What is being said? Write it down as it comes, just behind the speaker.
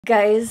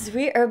Guys,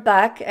 we are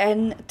back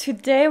and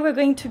today we're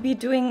going to be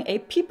doing a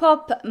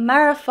P-pop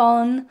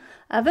marathon.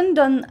 I haven't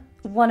done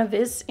one of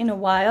this in a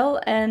while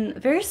and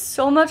there's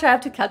so much I have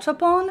to catch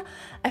up on.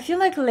 I feel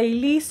like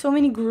lately so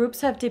many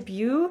groups have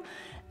debuted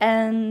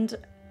and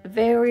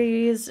there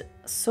is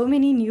so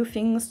many new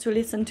things to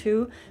listen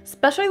to,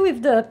 especially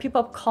with the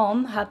P-pop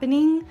com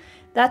happening.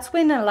 That's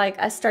when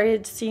I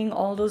started seeing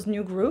all those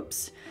new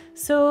groups.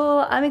 So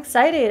I'm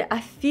excited.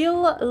 I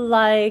feel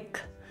like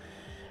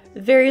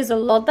there is a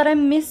lot that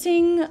I'm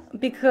missing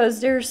because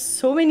there's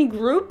so many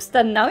groups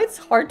that now it's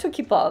hard to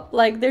keep up.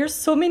 Like there's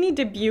so many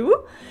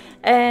debut,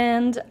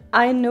 and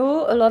I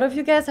know a lot of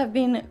you guys have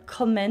been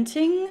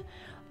commenting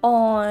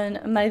on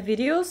my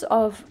videos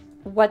of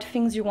what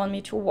things you want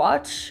me to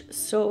watch.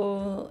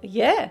 So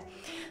yeah,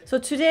 so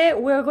today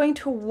we're going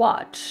to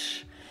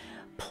watch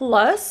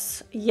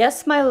PLUUS,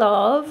 Yes My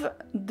Love,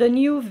 the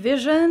new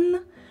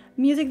VXON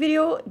music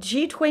video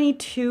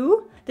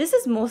G22. This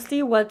is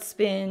mostly what's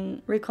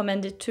been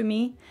recommended to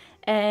me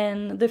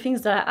and the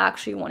things that I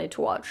actually wanted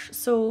to watch.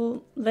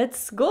 So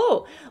let's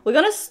go. We're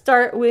gonna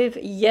start with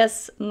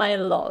Yes My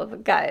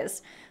Love,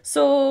 guys.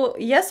 So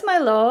Yes My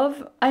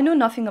Love, I know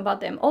nothing about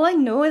them. All I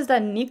know is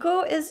that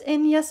Nico is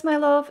in Yes My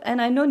Love,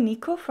 and I know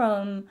Nico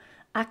from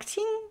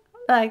acting.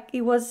 Like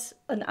he was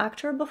an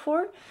actor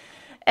before.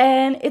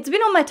 And it's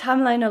been on my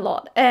timeline a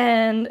lot,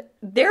 and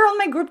they're on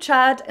my group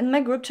chat. In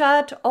my group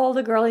chat, all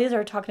the girlies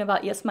are talking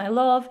about Yes My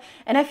Love,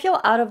 and I feel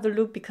out of the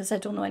loop because I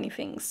don't know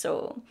anything.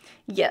 So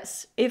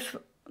yes, if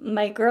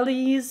my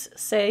girlies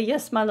say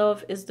Yes My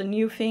Love is the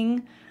new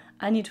thing,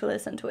 I need to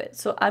listen to it.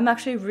 So I'm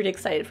actually really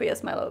excited for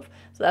Yes My Love.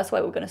 So that's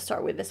why we're gonna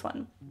start with this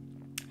one.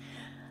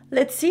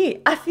 Let's see.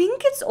 I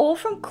think it's all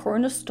from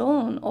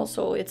Cornerstone.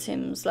 Also, it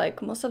seems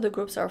like most of the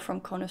groups are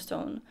from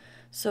Cornerstone.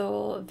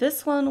 So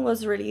this one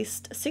was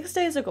released 6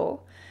 days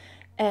ago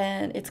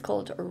and it's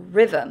called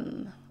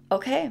Rhythm.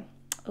 Okay,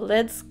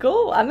 let's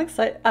go. I'm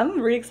excited.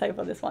 I'm really excited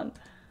for this one.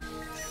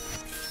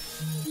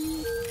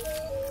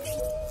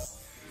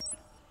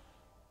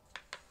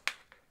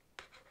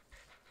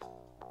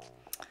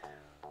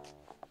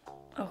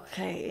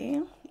 Okay.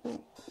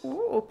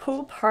 Ooh,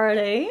 pool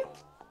party.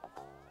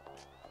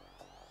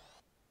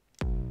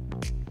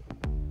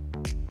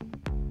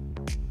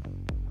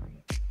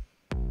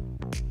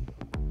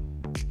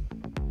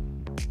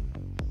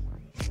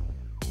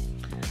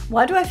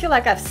 Why do I feel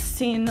like I've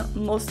seen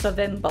most of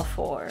them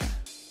before?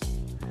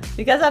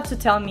 You guys have to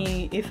tell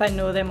me if I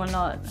know them or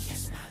not.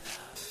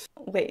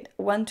 Wait,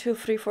 1, 2,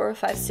 3, 4,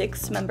 5,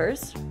 6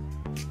 members.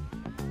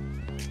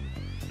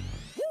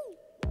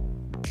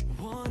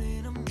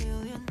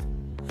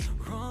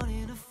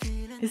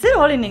 Is it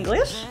all in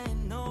English?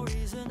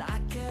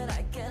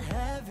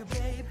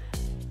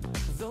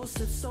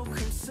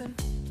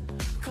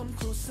 Come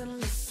close and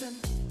listen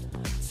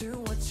to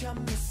what you're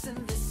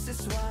missing. This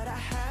is what I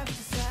have to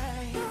say.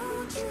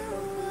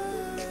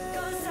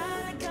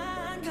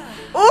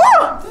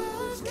 Oh!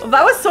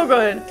 That was so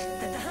good.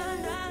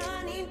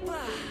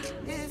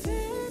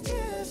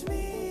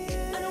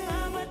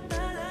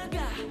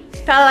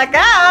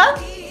 Talaga?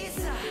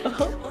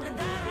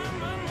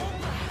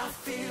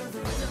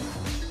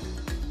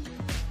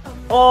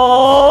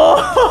 Oh!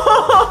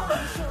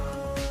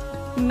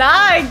 Now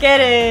I get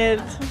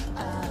it.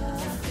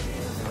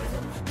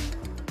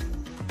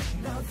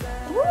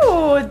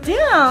 Ooh,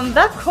 damn,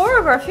 that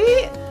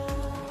choreography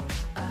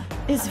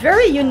is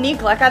very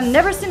unique. Like, I've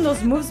never seen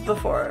those moves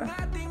before.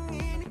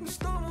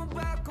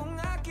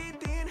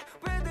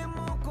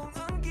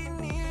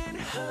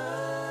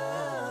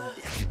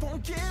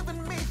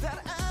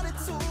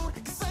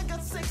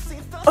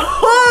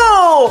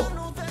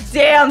 Oh!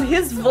 Damn,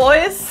 his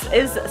voice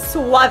is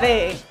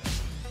suave.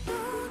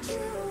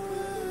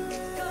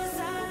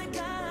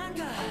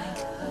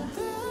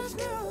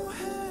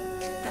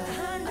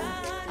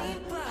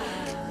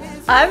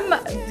 I'm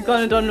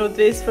gonna download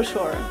this for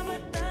sure.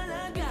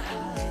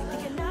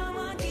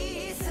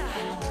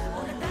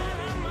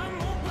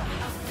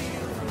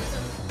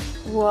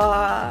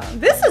 Wow,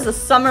 this is a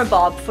summer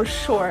bop for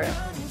sure.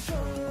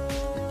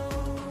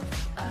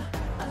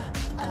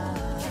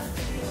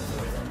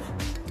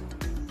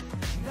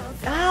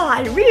 Ah,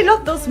 I really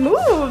love those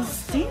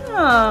moves.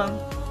 Damn.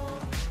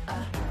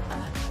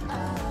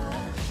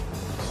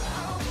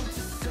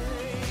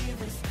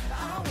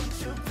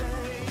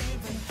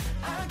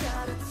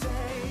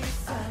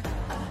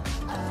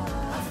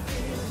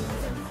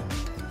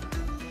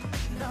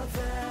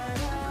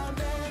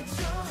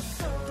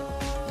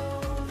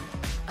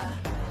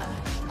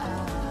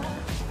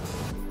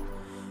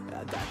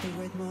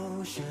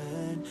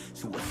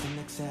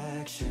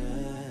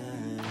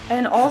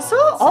 And also,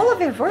 all of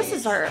their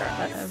voices are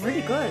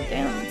really good,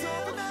 damn.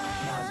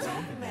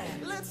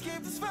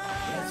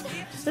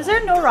 Is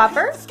there no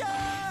rapper?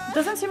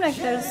 Doesn't seem like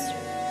there's...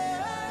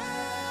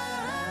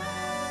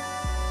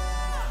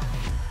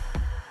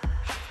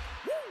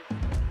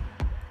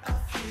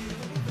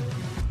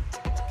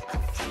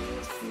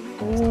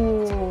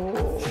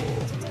 Ooh.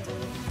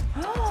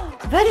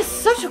 That is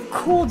such a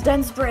cool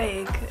dance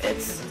break.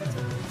 It's...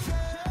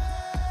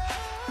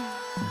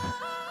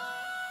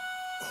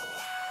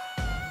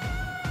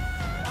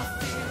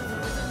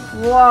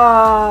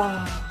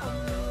 Wow.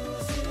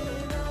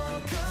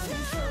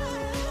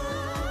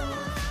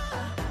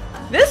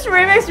 This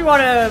really makes me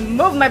want to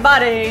move my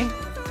body.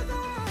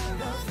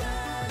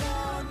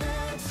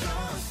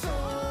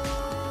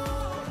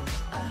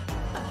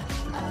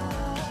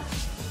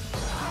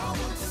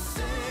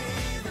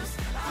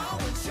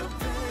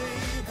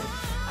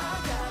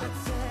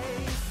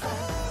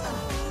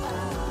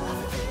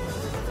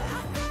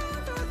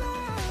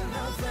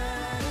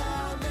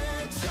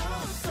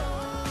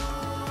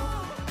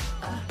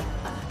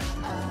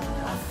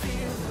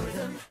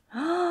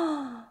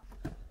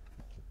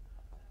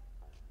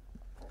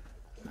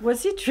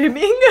 Was he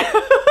dreaming?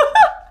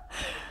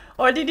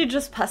 Or did he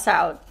just pass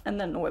out and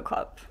then wake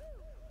up?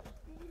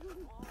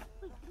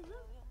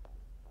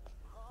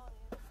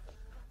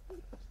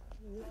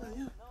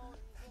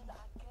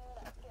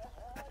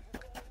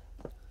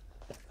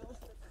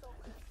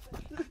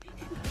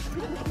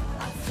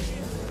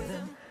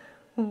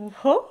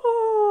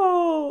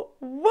 Whoa!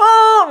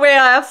 Whoa! Wait,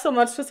 I have so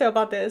much to say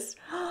about this.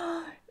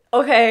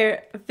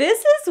 Okay, this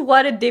is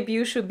what a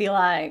debut should be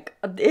like.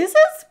 This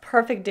is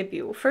perfect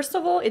debut. First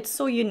of all, it's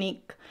so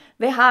unique.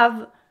 They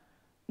have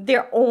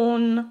their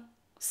own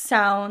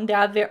sound. They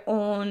have their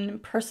own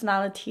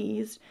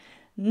personalities.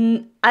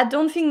 I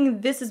don't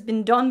think this has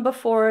been done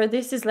before.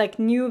 This is like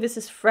new. This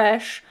is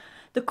fresh.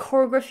 The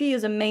choreography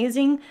is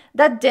amazing.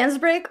 That dance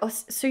break,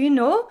 so you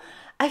know,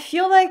 I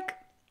feel like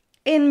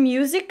in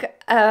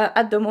music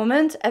at the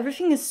moment,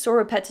 everything is so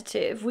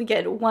repetitive. We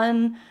get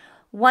one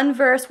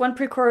verse, one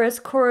pre-chorus,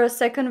 chorus,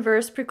 second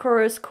verse,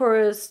 pre-chorus,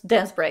 chorus,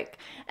 dance break.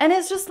 And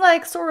it's just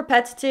like so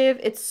repetitive.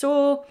 It's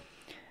so,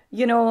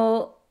 you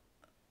know,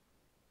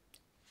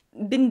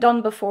 been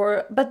done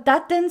before. But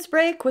that dance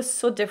break was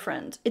so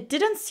different. It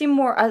didn't seem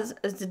more as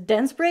a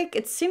dance break.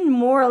 It seemed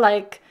more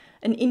like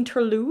an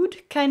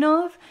interlude, kind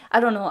of. I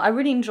don't know. I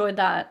really enjoyed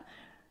that.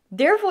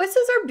 Their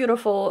voices are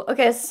beautiful.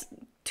 Okay,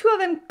 two of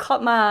them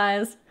caught my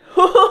eyes.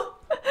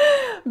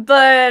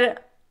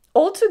 But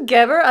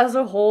altogether, as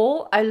a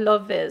whole, I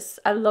love this.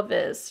 I love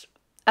this.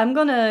 I'm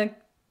gonna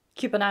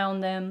keep an eye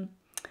on them.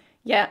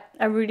 Yeah,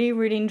 I really,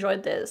 really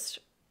enjoyed this.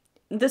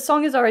 The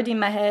song is already in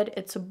my head.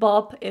 It's a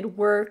bop. It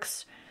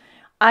works.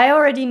 I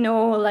already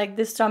know, like,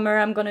 this summer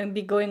I'm gonna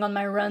be going on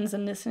my runs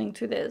and listening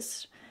to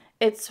this.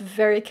 It's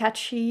very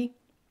catchy.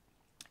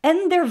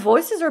 And their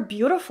voices are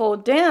beautiful.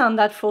 Damn,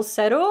 that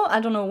falsetto.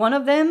 I don't know, one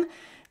of them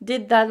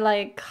did that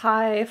like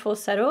high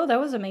falsetto. That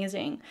was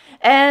amazing.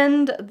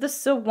 And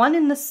the one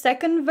in the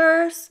second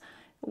verse,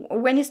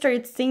 when he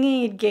started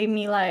singing, it gave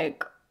me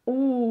like,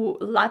 ooh,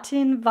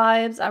 Latin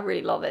vibes. I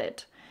really love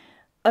it.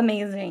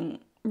 Amazing.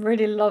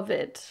 Really love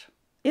it.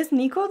 Is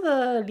Nico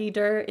the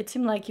leader? It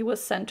seemed like he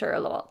was center a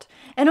lot.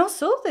 And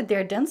also that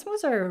their dance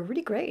moves are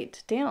really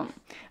great. Damn.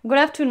 I'm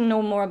gonna have to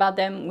know more about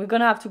them. We're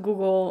gonna have to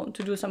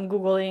do some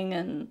Googling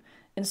and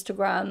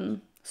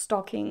Instagram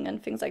stalking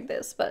and things like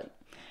this. But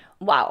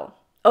wow.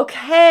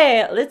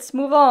 Okay, let's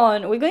move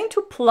on. We're going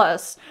to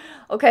PLUUS.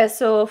 Okay,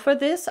 so for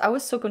this, I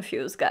was so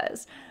confused,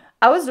 guys.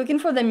 I was looking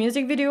for the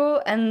music video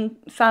and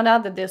found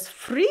out that there's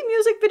 3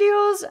 music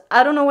videos.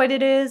 I don't know what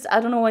it is. I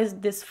don't know why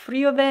there's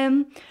 3 of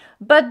them.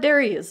 But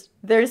there is.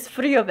 There's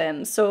 3 of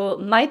them. So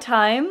My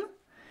Time,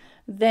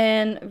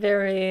 then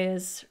there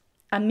is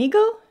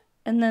Amigo,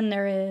 and then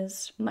there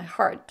is My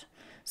Heart.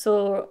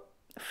 So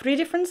 3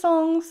 different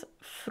songs,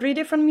 3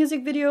 different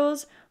music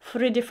videos,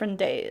 3 different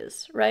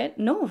days, right?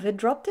 No, they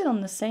dropped it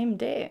on the same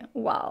day.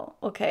 Wow,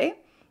 okay.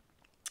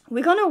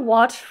 We're gonna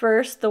watch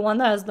first the one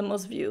that has the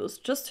most views,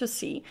 just to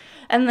see.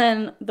 And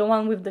then the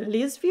one with the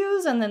least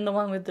views, and then the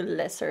one with the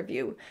lesser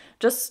view.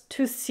 Just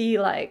to see,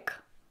 like,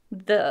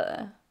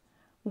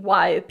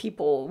 why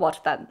people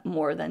watch that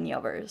more than the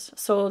others.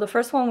 So the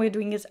first one we're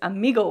doing is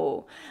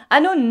Amigo. I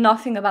know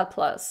nothing about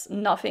PLUUS,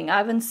 nothing. I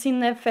haven't seen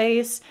their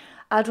face.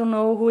 I don't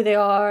know who they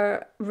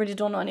are, really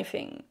don't know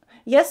anything.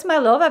 Yes, my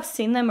love, I've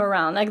seen them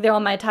around, like they're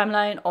on my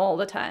timeline all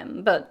the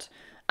time, but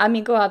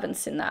Amigo, I haven't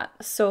seen that.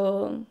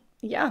 So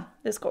yeah,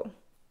 let's go.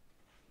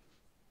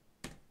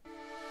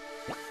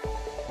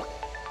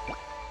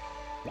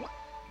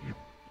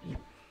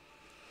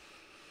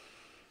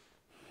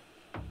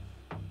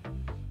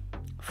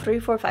 Three,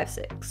 4, 5,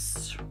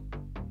 6.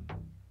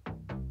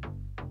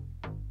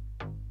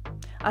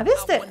 I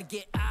guess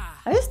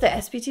the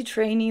SPT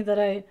trainee that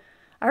I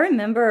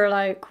remember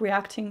like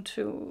reacting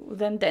to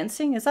them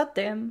dancing. Is that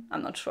them?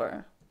 I'm not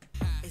sure.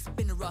 It's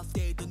been a rough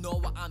day, don't know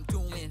what I'm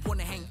doing.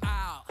 Wanna hang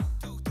out.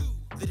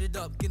 Lit it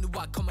up, get the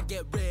walk, come and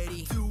get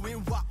ready. Doing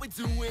what we're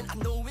doing. I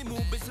know we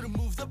move, but sort of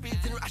moves up in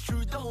I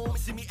shoot the home.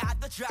 See me at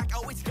the track,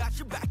 always got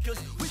your back,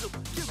 cause we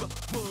don't give up.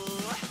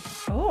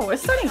 Oh, we're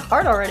starting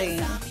hard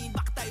already.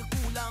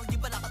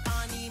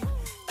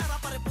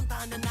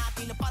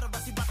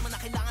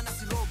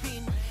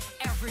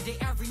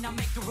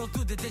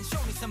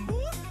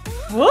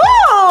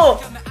 Whoa!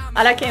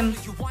 I like him.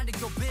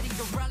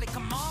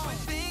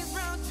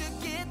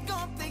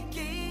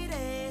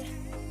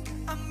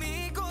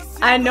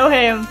 I know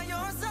him.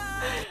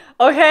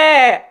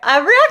 Okay,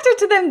 I've reacted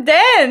to them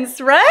dance,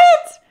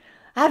 right?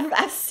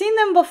 I've seen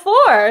them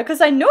before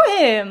because I know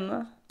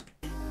him.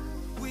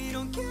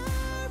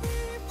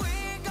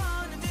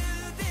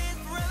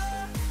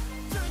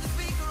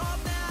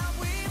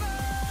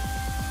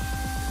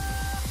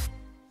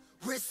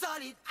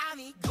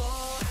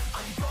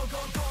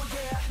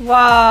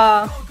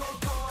 Wow.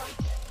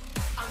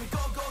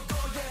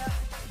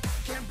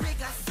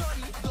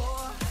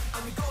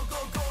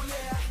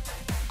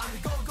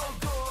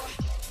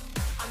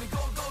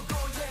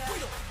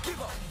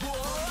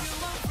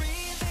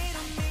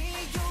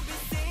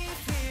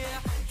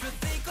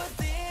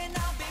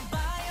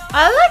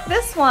 I like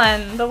this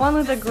one, the one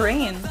with the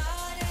green.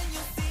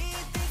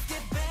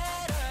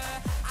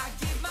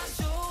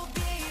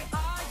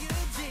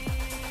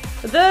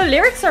 The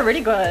lyrics are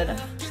really good.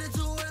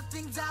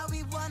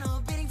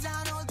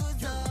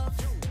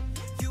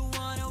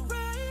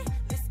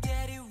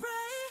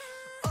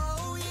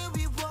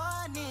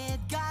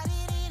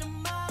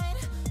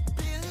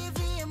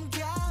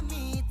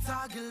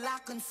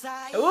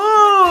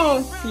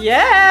 Ooh,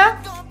 yeah.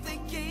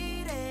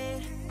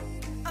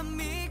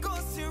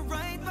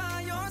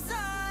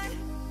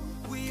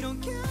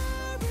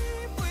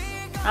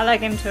 I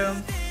like him too.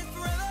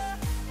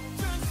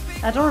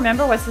 I don't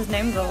remember what's his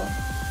name though.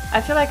 I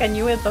feel like I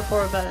knew it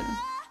before, but...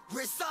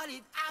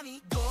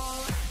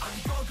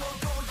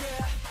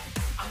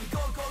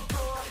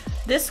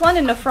 This one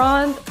in the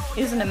front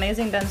is an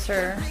amazing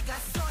dancer.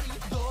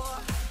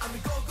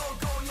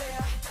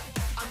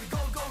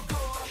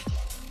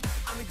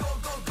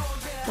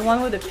 The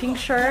one with the pink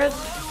shirt.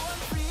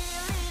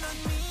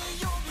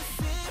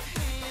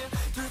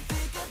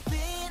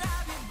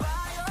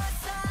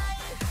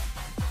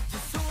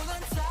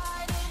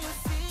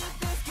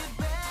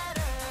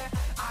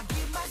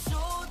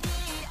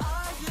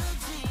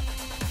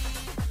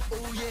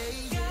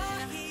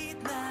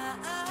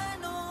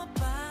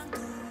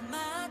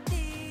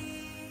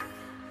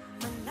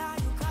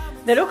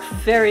 They look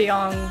very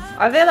young.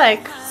 Are they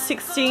like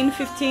 16,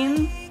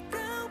 15?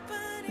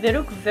 They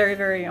look very,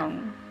 very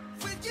young.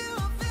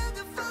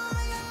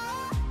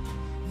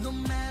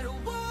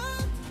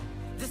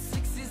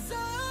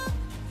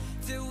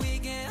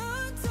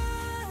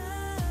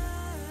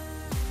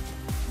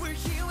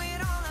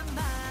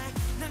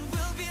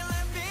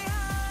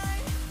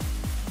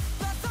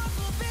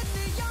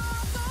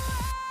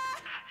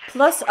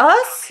 Plus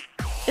us?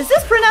 Is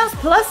this pronounced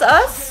plus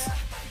us?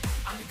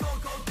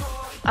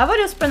 I would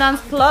just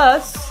pronounce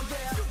plus.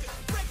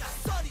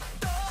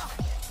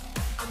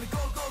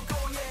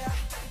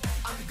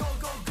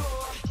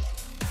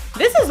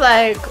 This is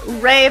like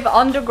rave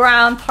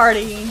underground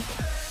party.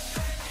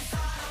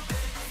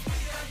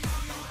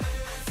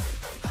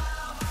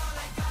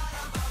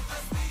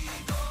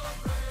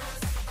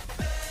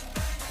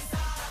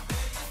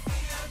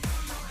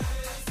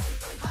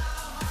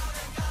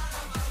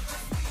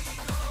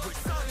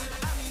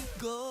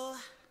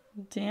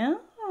 Damn.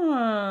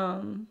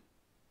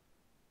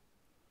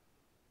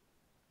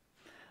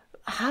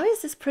 How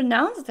is this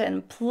pronounced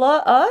then?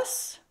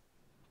 PLUUS?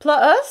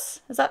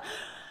 PLUUS? Is that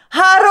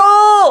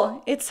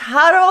Haro? It's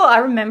Haro. I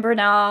remember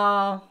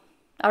now.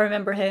 I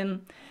remember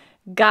him.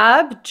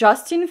 Gab,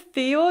 Justin,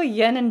 Theo,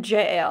 Yen, and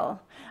JL.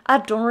 I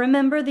don't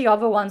remember the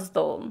other ones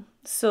though,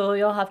 so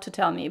you'll have to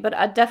tell me. But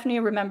I definitely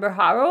remember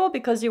Haro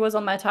because he was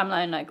on my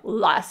timeline like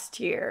last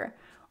year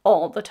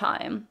all the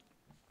time.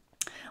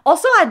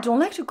 Also, I don't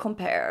like to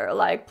compare.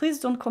 Like, please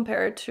don't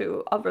compare it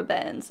to other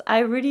bands. I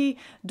really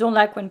don't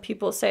like when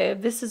people say,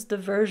 this is the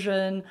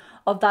version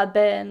of that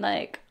band.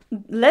 Like,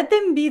 let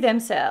them be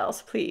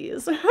themselves,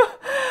 please.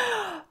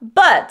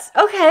 But,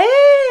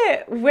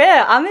 okay.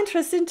 Well, I'm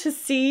interested to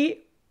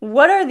see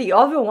what are the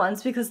other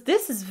ones. Because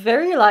this is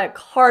very, like,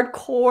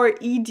 hardcore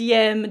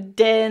EDM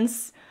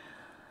dance.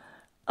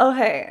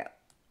 Okay.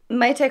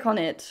 My take on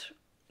it.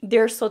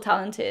 They're so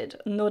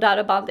talented. No doubt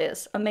about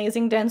this.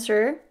 Amazing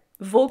dancer.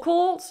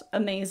 Vocals,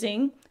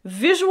 amazing.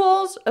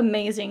 Visuals,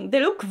 amazing.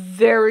 They look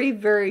very,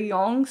 very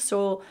young.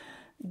 So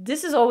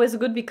this is always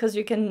good because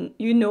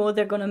you know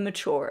they're gonna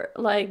mature.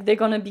 Like they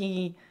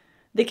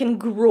can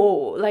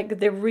grow. Like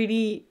they're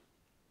really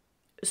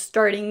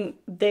starting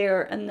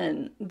there and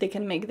then they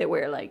can make their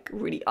way like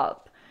really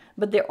up.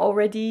 But they're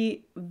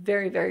already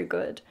very, very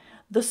good.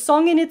 The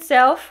song in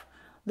itself,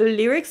 the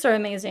lyrics are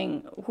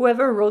amazing.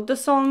 Whoever wrote the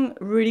song,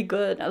 really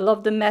good. I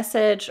love the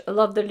message. I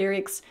love the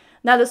lyrics.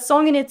 Now the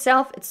song in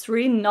itself, it's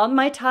really not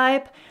my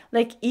type.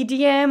 Like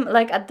EDM,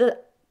 like at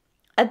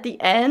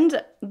the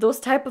end, those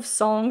type of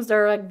songs that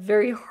are like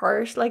very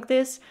harsh like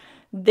this,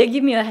 they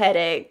give me a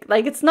headache.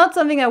 Like it's not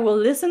something I will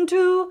listen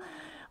to,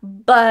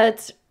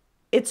 but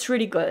it's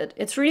really good.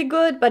 It's really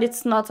good, but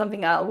it's not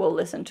something I will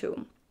listen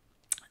to.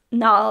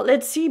 Now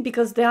let's see,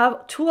 because they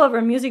have 2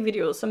 other music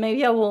videos, so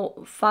maybe I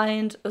will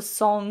find a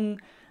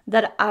song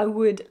that I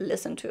would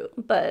listen to,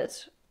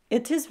 but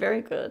it is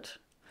very good.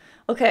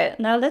 Okay,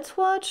 now let's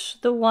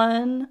watch the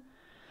one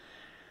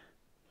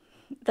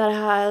that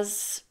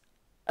has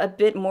a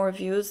bit more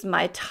views,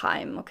 My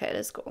Time. Okay,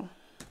 let's go.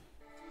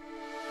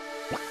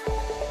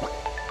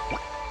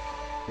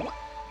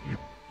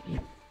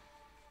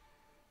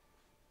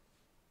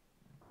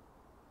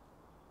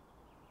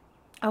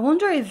 I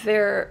wonder if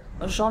their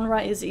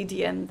genre is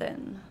EDM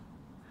then.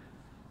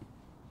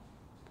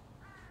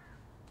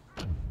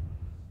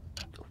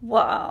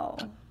 Wow.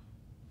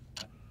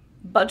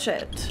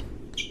 Budget.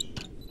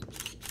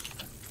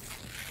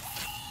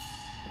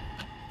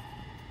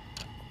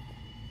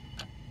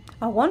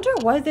 I wonder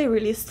why they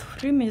released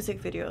 3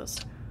 music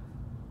videos.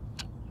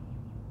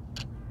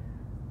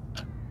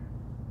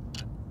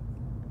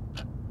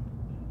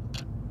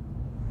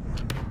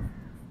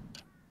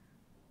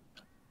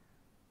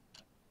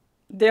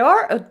 They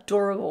are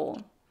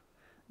adorable.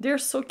 They're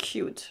so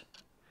cute.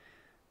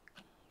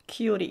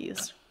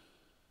 Cuties.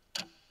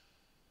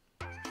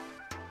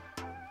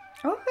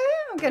 Okay,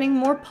 I'm getting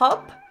more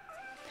pop.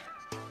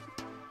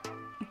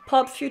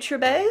 Pop future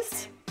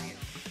bass.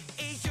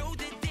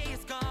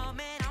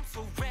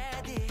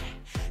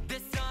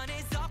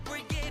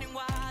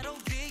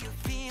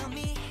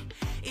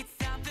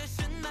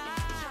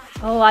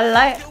 Oh,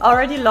 I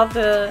already love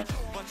the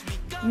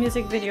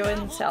music video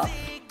itself.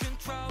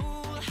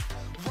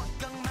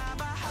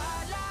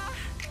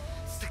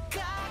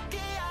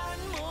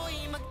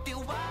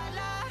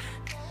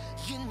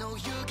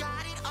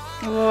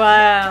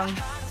 Wow.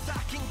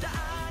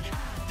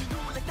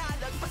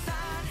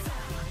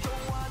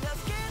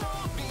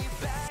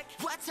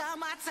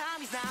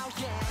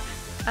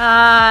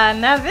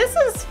 Now this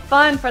is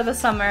fun for the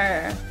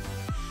summer.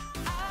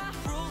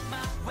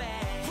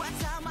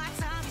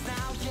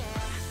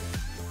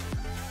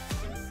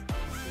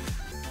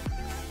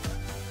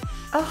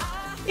 Oh,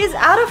 he's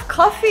out of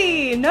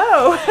coffee.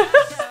 No.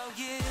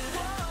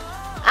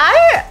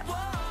 I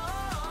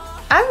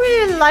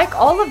really like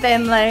all of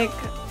them. Like,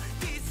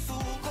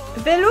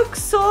 they look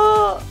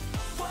so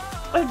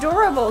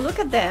adorable. Look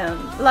at them.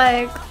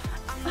 Like,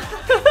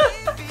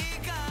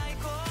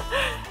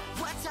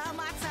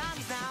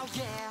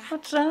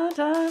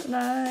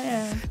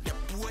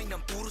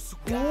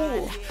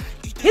 ooh.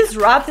 His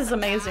rap is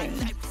amazing.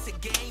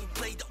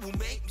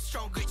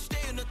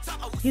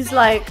 He's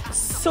like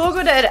so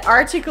good at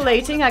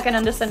articulating, I can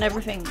understand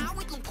everything.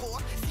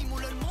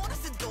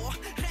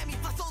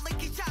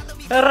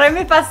 Re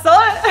mi fa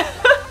sol.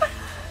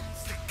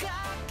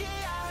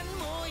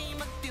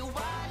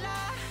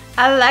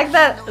 I like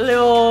that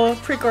little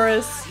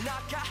pre-chorus.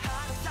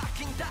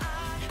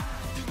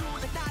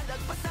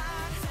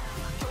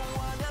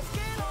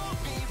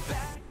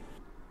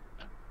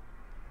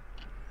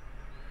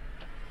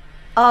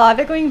 Ah,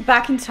 they're going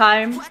back in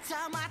time.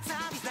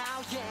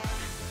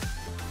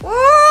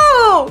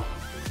 Whoa!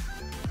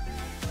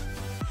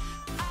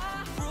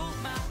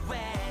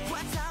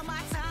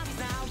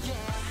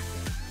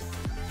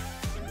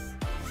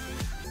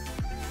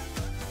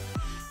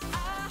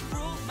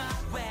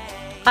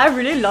 I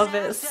really love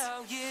this.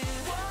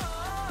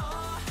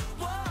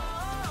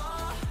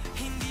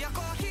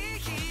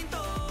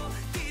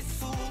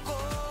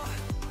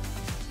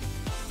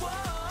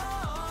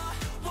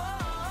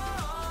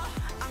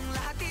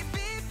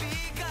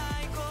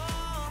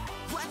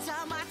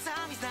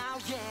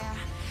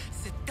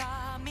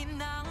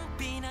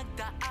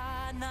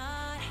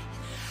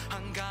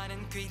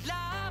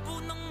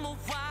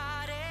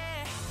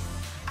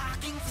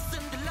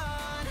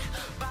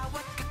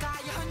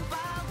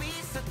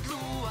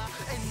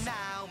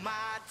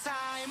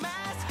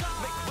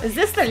 Is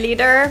this the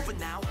leader?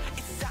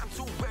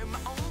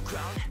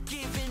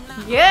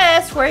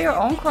 Yes, wear your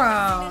own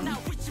crown.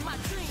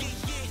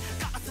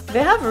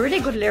 They have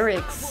really good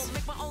lyrics.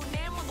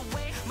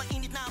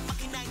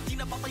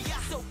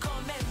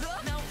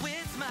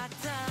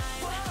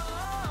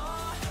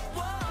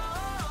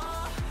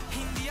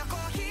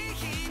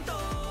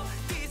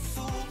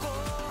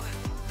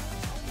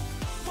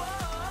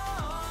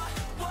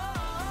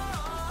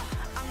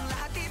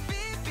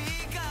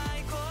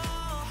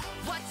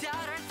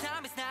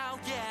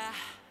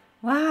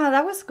 Wow,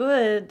 that was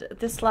good,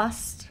 this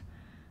last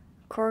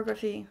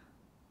choreography.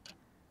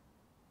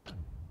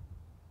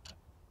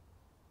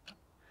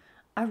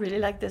 I really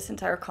like this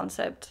entire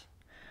concept.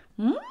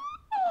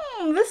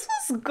 This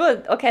was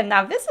good. Okay,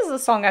 now this is a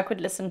song I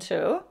could listen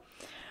to.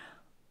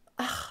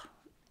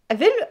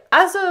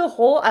 As a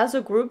whole, as a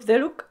group, they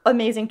look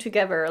amazing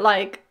together.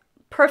 Like,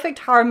 perfect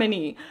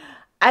harmony.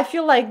 I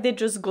feel like they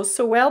just go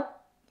so well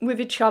with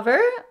each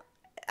other.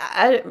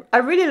 I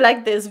really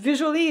like this.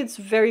 Visually, it's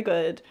very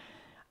good.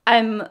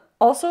 I'm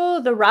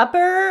also the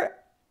rapper,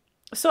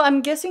 so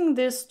I'm guessing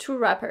there's 2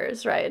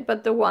 rappers, right?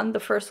 But the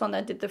first one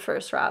that did the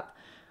first rap,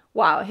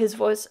 wow, his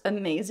voice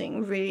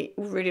amazing. Really,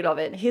 really love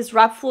it. His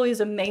rap flow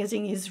is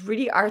amazing. He's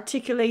really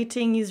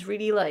articulating. He's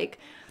really like,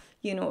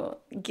 you know,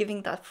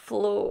 giving that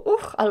flow.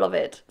 Ooh, I love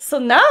it. So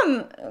now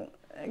I'm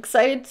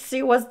excited to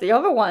see what's the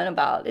other one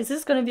about. Is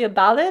this gonna be a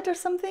ballad or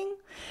something?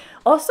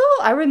 Also,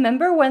 I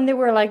remember when they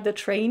were like the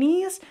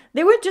trainees,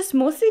 they were just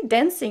mostly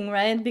dancing,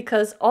 right?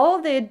 Because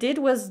all they did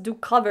was do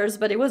covers,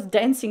 but it was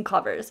dancing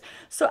covers.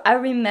 So I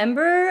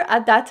remember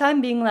at that time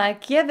being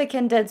like, yeah, they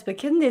can dance, but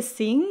can they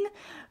sing?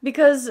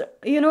 Because,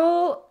 you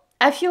know,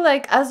 I feel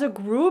like as a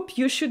group,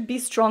 you should be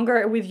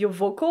stronger with your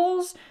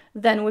vocals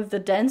than with the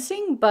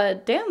dancing,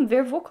 but damn,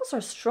 their vocals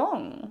are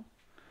strong.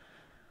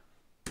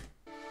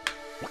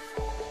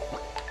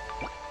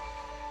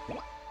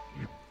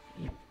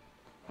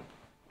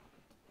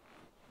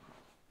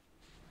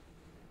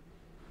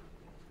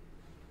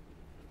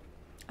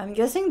 I'm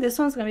guessing this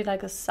one's gonna be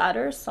like a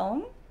sadder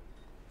song.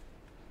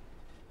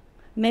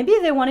 Maybe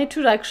they wanted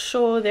to like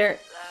show their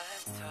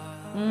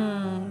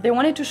They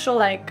wanted to show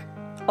like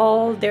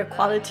all their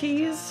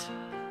qualities.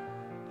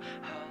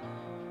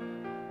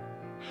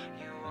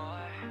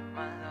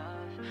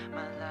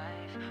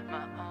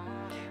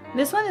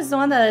 This one is the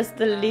one that has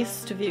the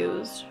least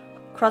views.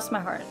 Cross my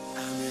heart.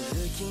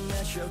 Looking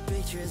at your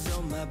pictures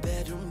on my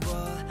bedroom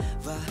wall,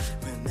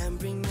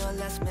 remembering your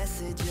last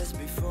messages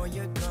before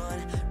you're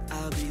gone.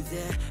 I'll be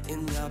there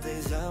in the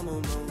place, I'm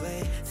on my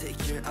way. Take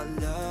care, I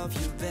love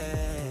you,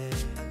 babe.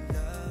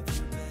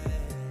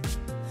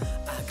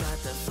 I got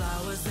the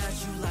flowers that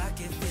you like,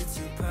 it fits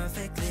you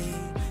perfectly.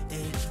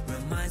 It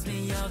reminds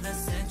me of the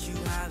scent you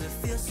have, it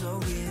feels so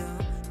real.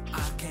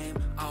 I came,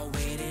 I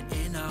waited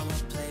in our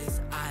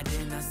place. I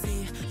did not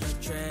see your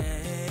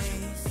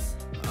trace.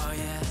 Oh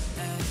yeah,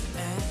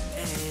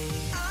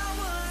 I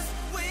was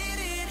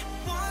waiting,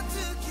 what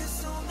took you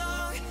so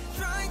long?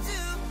 Trying to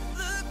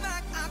look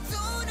back, I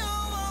don't know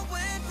what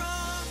went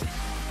wrong.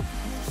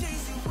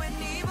 Chase you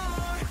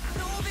anymore,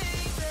 no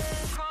baby.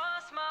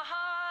 Cross my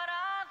heart,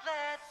 I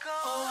let go.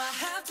 Oh, I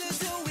have to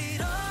do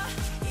it all.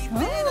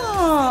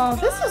 Oh,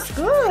 this is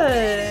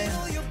good.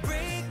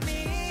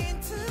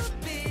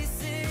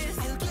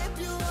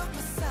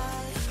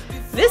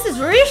 This is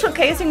really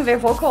showcasing their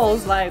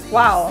vocals, like,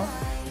 wow.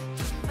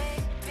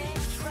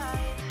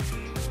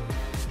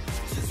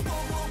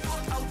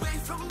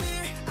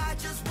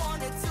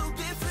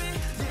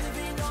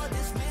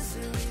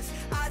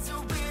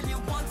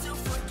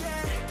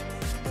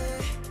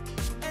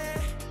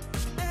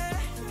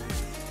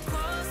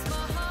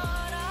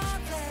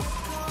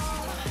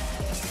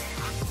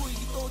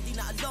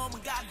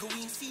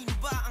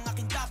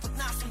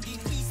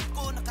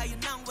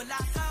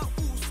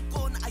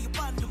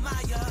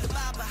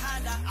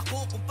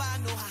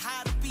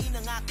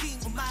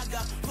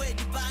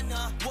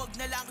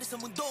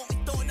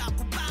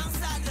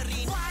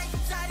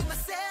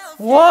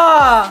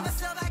 Wow.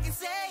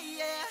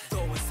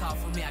 Though it's hard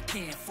for me, I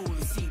can't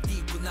fully see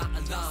deep, but not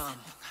alone.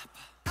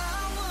 I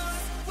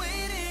was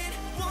waiting,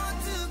 what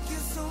took you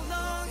so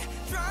long?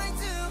 Trying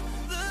to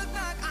look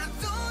back, I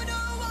don't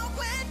know what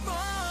went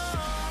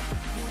wrong.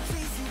 Won't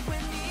chase you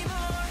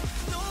anymore,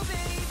 no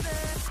baby.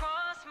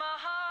 Cross my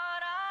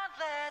heart, I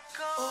let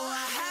go. Oh,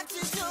 I had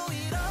to show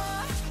it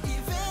all,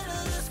 even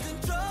I lose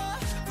control.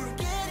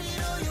 Forget it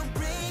or you'll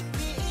break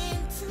me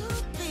into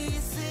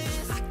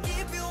pieces. I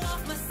keep you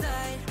off my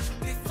side.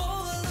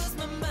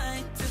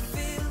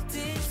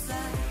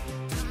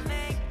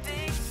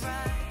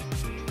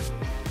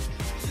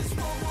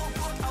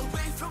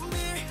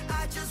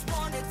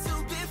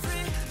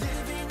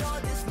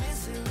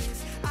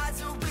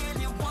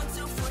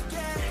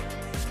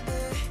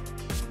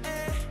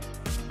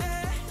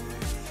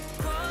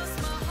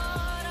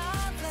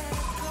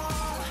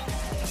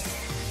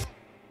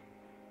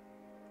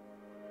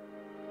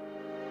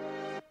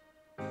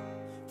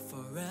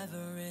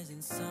 Forever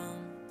isn't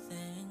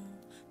something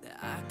that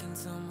I can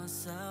tell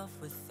myself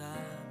without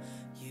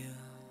you.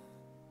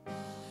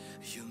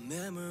 Your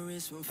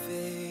memories won't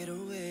fade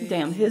away.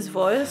 Damn, his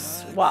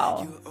voice,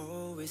 wow. You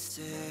always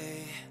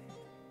stay.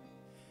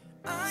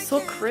 So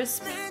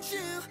crisp.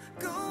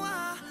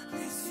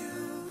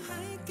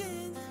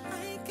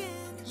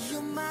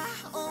 You're my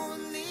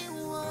only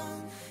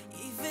one.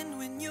 Even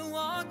when you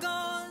are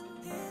gone,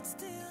 it's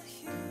still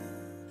you,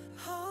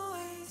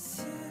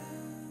 always you.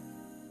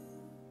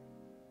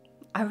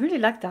 I really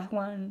like that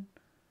one.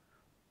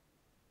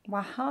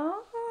 Wow,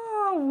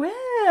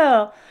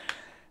 well,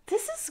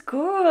 this is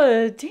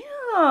good.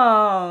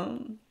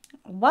 Damn.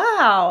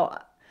 Wow.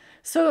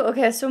 So,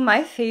 okay, so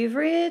my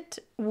favorite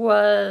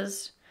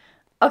was,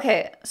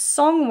 okay,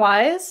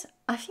 song-wise,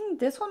 I think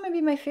this one might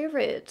be my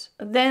favorite.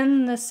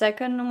 Then the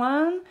second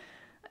one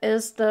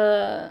is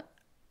the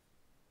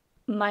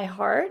My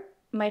Heart,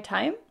 My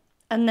Time,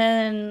 and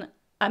then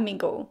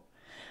Amigo.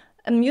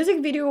 And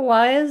music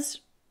video-wise,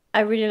 I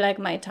really like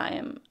My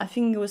Time. I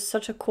think it was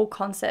such a cool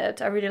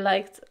concept. I really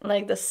liked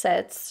like the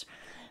sets.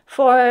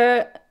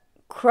 For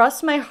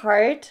Cross My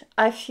Heart,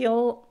 I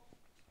feel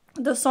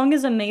the song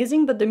is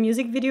amazing, but the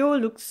music video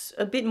looks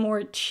a bit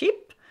more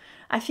cheap.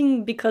 I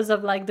think because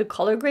of like the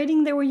color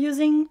grading they were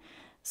using.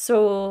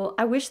 So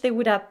I wish they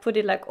would have put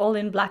it like all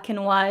in black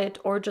and white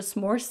or just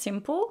more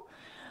simple.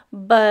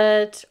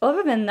 But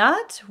other than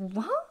that,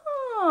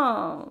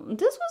 wow,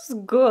 this was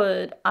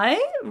good.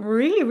 I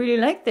really, really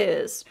like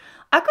this.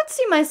 I could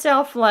see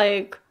myself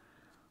like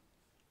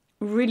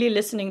really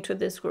listening to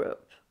this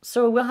group.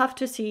 So we'll have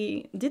to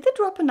see, did they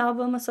drop an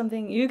album or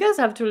something? You guys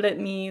have to let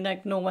me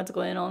like know what's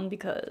going on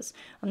because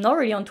I'm not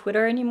really on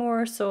Twitter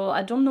anymore, so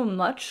I don't know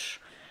much.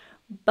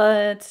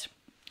 But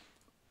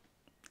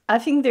I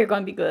think they're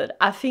gonna be good.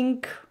 I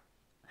think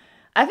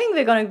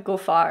they're gonna go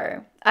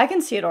far. I can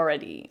see it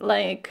already.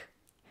 Like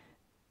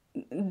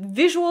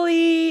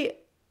visually,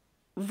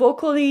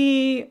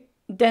 vocally,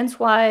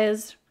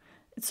 dance-wise,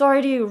 it's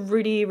already a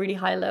really, really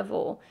high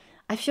level.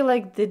 I feel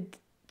like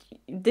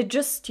they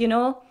just, you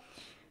know,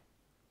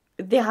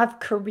 they have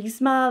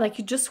charisma, like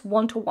you just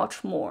want to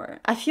watch more.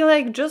 I feel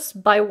like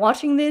just by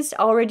watching this,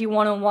 I already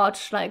want to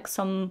watch like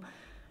some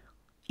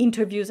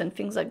interviews and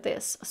things like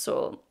this.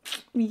 So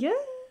yeah,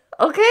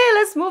 Okay,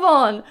 let's move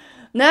on.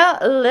 Now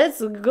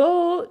let's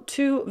go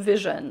to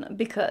VXON,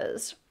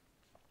 because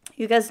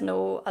you guys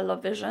know I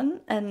love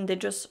VXON, and they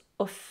just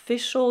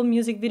official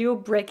music video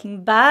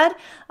Breaking Bad.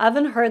 I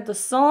haven't heard the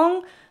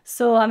song,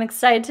 so I'm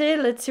excited.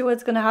 Let's see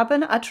what's gonna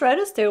happen. I try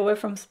to stay away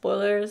from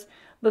spoilers,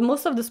 but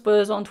most of the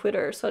spoilers are on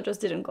Twitter, so I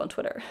just didn't go on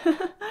Twitter.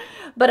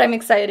 But I'm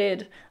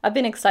excited. I've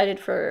been excited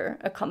for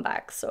a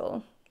comeback,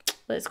 so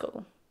let's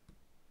go.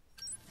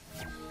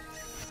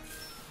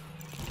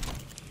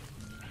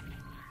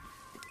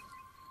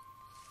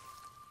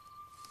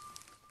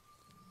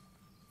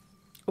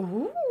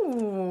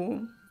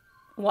 Ooh.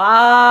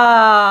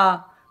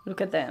 Wow. Look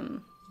at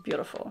them.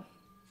 Beautiful.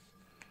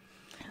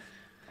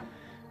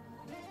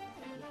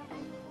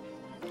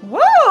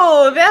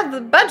 Whoa, they have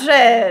the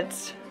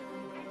budget.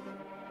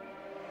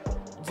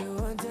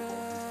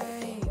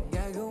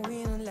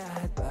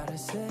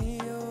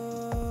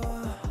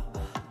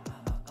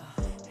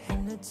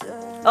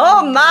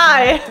 Oh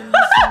my.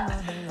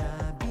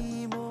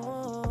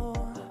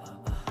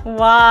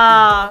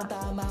 Wow.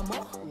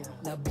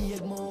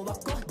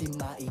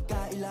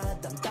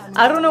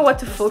 I don't know what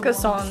to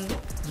focus on.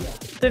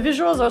 The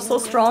visuals are so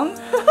strong.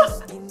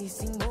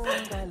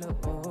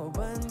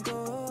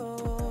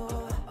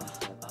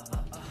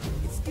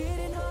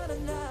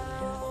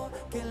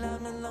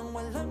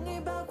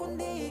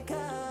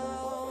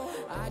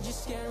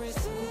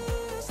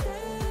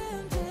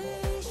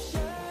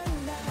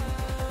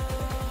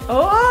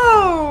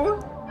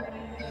 Oh!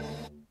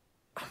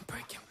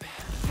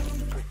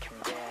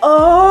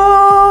 Oh!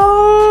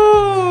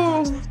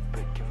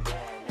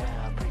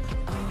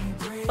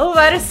 Oh,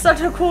 that is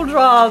such a cool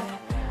drop.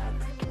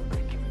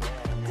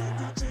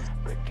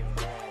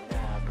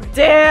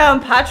 Damn,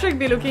 Patrick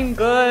be looking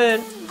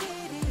good.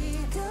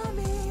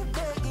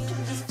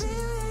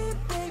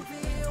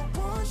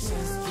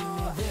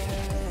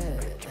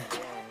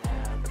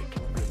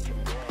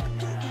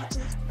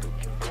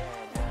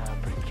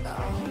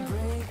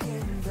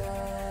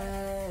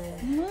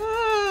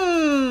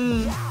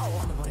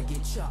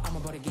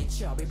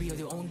 Baby, you're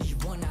the only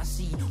one I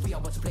see. We are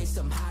about to play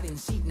some hide and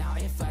seek. Now,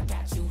 if I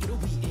got you, it'll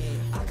be it.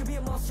 I could be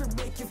a monster,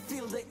 make you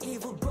feel the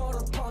evil brought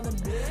upon a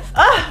bit.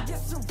 I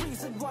guess the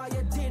reason why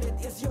I did it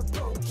is you're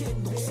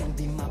broken.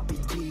 Hindi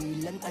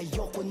mapigilan,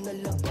 ayoko na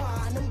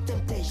laban. Ang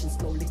temptation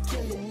slowly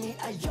killing me.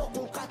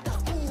 Ayoko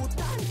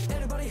katakutan.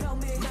 Everybody help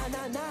me, na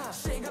na na.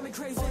 She got me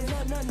crazy, oh,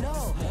 no no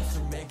no.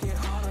 Monster, make it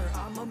harder.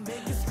 I'ma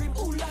make you scream,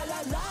 ooh la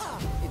la la.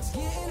 It's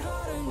getting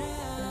harder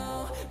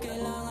now.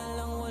 Kailangan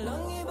lang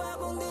walang iba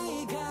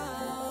kundi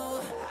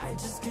ikaw. I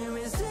just can't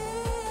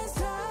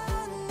resist.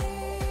 I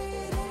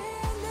need it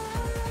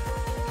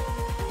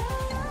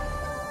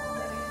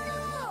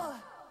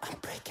now. I'm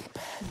breaking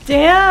bad.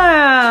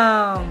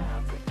 Damn!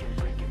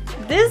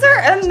 These are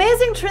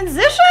amazing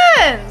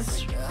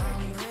transitions!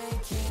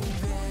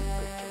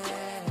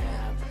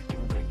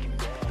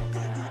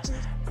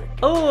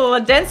 Oh,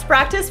 dance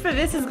practice for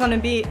this is gonna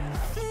be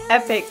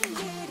epic.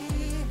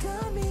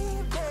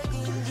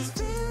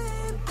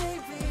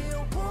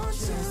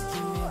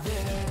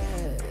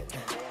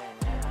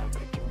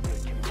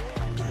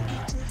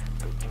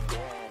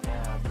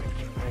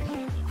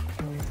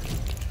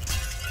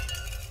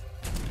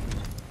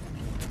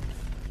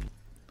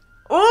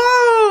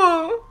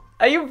 Ooh!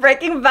 Are you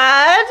Breaking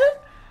Bad?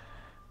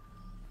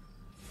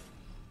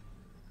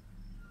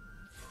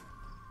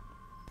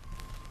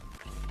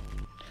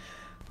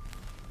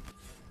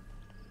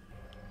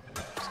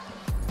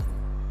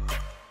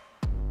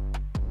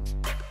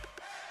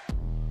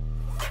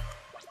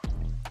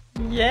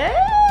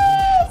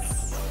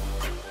 Yes!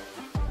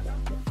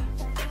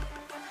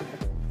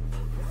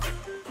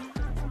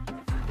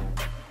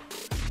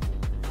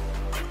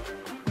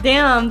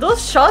 Damn,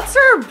 those shots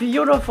are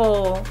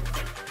beautiful.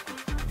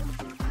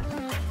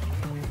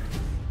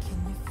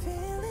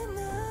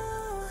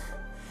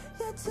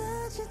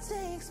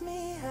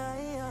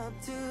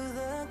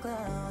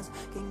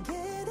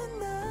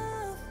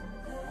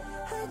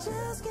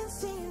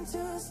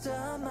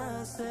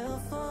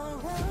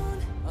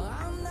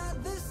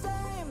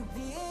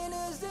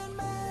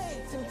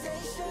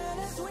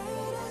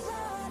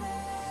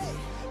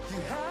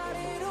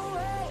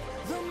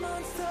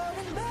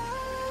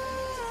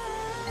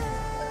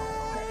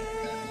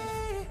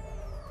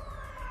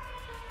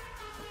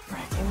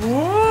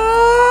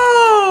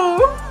 Whoa!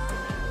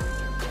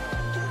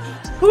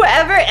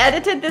 Whoever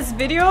edited this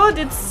video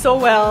did so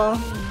well.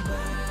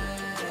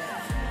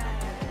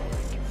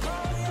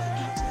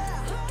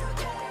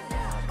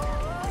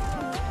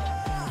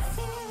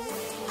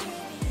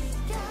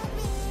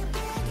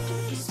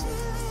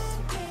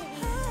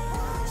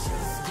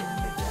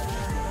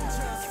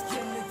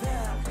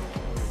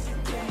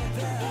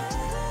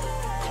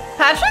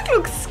 Patrick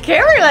looks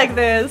scary like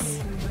this.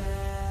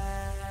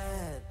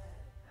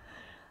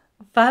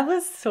 That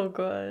was so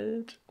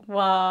good.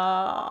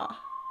 Wow.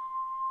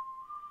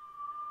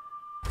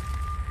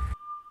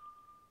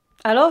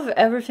 I love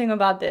everything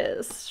about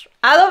this.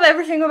 I love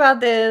everything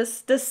about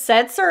this. The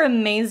sets are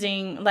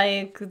amazing.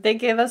 Like, they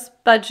gave us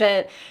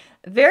budget.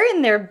 very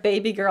in their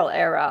baby girl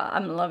era.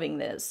 I'm loving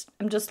this.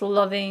 I'm just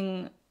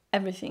loving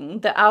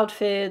everything. The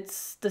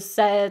outfits, the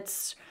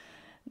sets.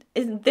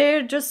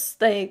 They're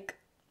just like,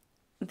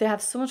 they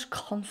have so much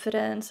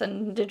confidence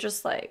and they're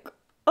just like,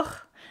 ugh.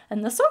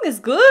 And the song is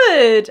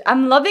good.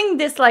 I'm loving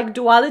this like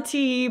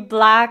duality,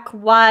 black,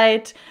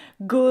 white,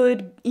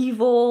 good,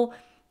 evil.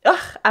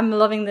 Ugh, I'm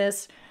loving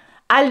this.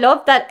 I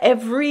love that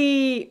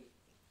everyone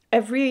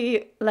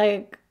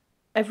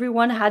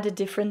had a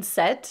different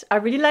set. I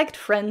really liked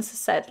Friends'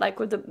 set, like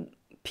with the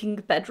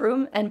pink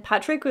bedroom, and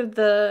Patrick with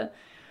the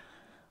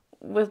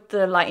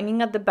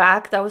lightning at the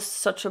back. That was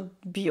such a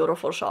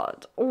beautiful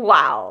shot.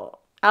 Wow,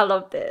 I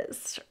love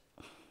this.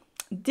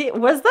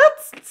 Was that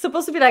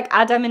supposed to be like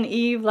Adam and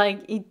Eve?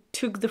 Like he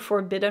took the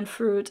forbidden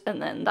fruit,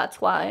 and then that's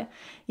why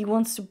he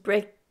wants to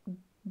break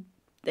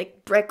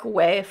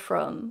away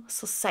from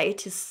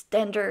society's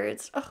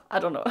standards. Oh, I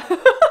don't know.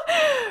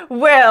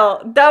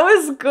 Well, that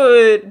was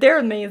good. They're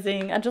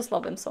amazing. I just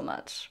love them so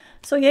much.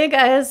 So yeah,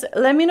 guys,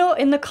 let me know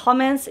in the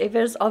comments if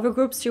there's other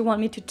groups you want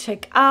me to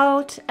check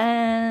out,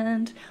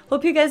 and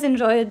hope you guys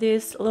enjoyed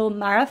this little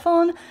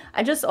marathon.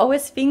 I just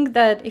always think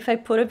that if I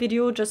put a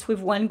video just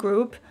with one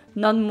group,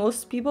 not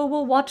most people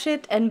will watch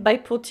it, and by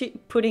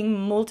putting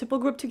multiple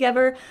groups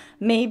together,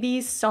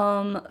 maybe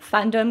some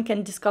fandom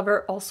can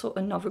discover also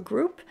another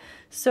group.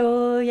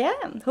 So yeah,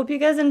 hope you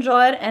guys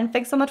enjoyed, and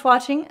thanks so much for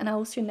watching, and I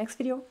will see you in the next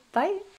video. Bye!